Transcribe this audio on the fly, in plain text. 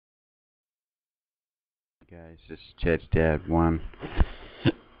Guys, this is Chet's Dad 1.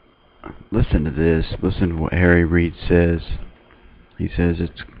 Listen to this. Listen to what Harry Reid says. He says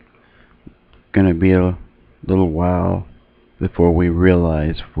it's going to be a little while before we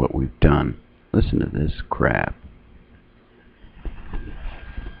realize what we've done. Listen to this crap.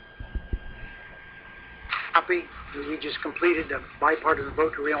 Happy that we just completed a bipartisan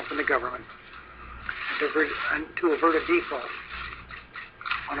vote to reopen the government and to avert a default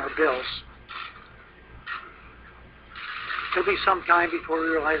on our bills. It'll be some time before we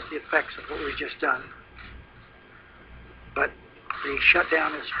realize the effects of what we've just done. But the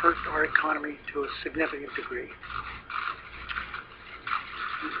shutdown has hurt our economy to a significant degree.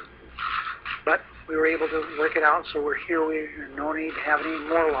 But we were able to work it out, so we're here. We have no need to have any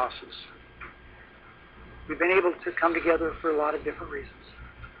more losses. We've been able to come together for a lot of different reasons.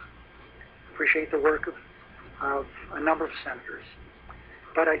 Appreciate the work of a number of senators.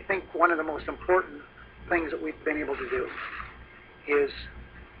 But I think one of the most important things that we've been able to do is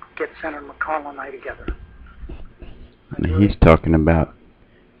get Senator McConnell and I together. And he's talking about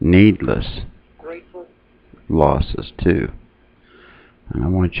needless grateful losses too. And I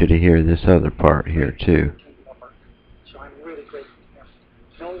want you to hear this other part here too. So I'm really grateful to him.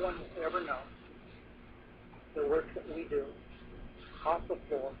 No one will ever know the work that we do off the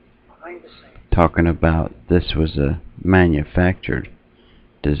floor, behind the scenes. Talking about this was a manufactured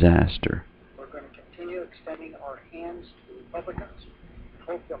disaster. We're going to continue extending our hands to Republicans and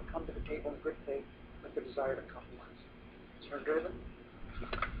hope they'll come to the table in good faith with the desire to compromise. Senator Durbin?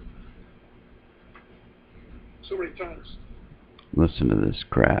 So many times. Listen to this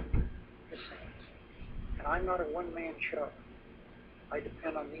crap. And I'm not a one-man show. I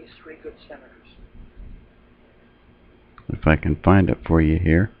depend on these three good senators. If I can find it for you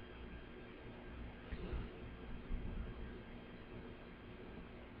here.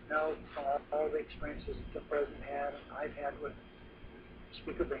 Now, from all the experiences the President had and I've had with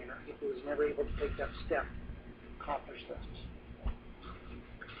Speaker Boehner, he was never able to take that step to accomplish this.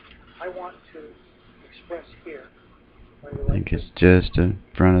 I want to express here I think it's just in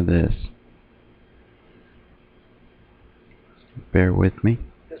front of this. Bear with me.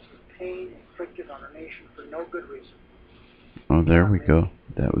 This is pain inflicted on our nation for no good reason. Oh, there we go.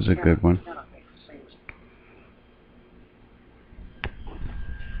 That was a good one. Cannot make the same mistake.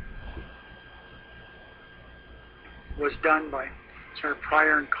 Was done by Senator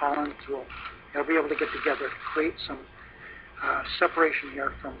Pryor and Collins. They'll be able to get together to create some separation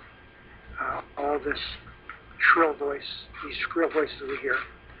here from all this shrill voice, these shrill voices we hear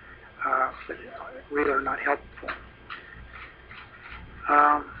that really are not helpful.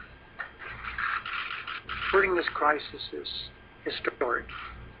 Averting this crisis is historic.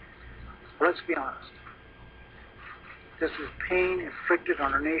 Let's be honest. This is pain inflicted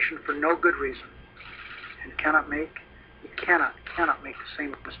on our nation for no good reason, and we cannot make the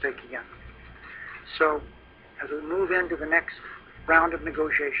same mistake again. So, as we move into the next round of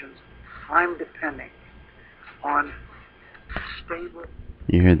negotiations, I'm depending on stable.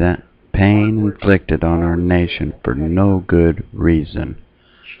 You hear that? Pain inflicted on our nation for no good reason.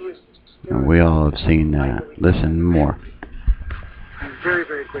 And we all have seen that. Listen more. I'm very,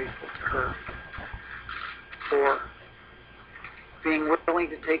 very grateful to her for being willing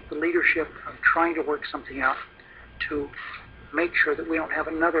to take the leadership of trying to work something out to make sure that we don't have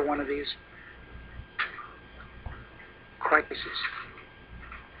another one of these crises,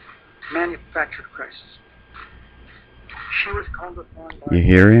 manufactured crises. She was called upon by... You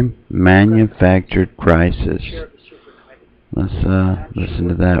hear him? Manufactured crisis. Let's listen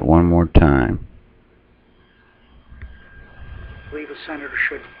to that one more time. I believe a senator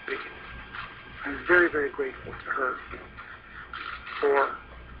should be. I'm very, very grateful to her for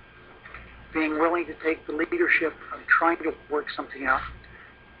being willing to take the leadership of trying to work something out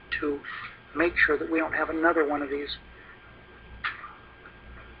to make sure that we don't have another one of these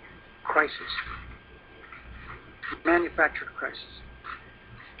crises, manufactured crisis.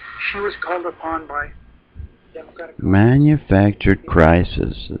 She was called upon by Democratic manufactured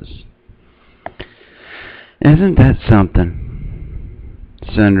crises. Isn't that something?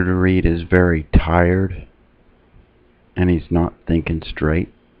 Senator Reid is very tired, and he's not thinking straight.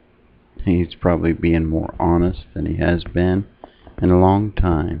 He's probably being more honest than he has been in a long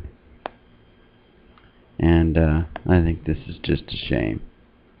time. And I think this is just a shame.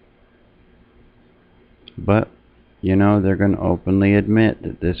 But, you know, they're going to openly admit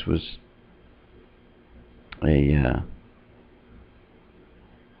that this was a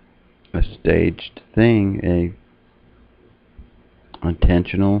staged thing, a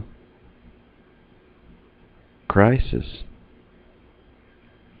intentional crisis.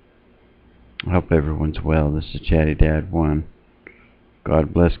 Hope everyone's well. This is Chatty Dad 1.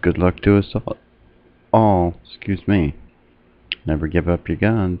 God bless, good luck to us all. Excuse me. Never give up your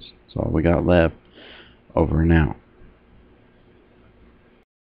guns. That's all we got left. Over and out.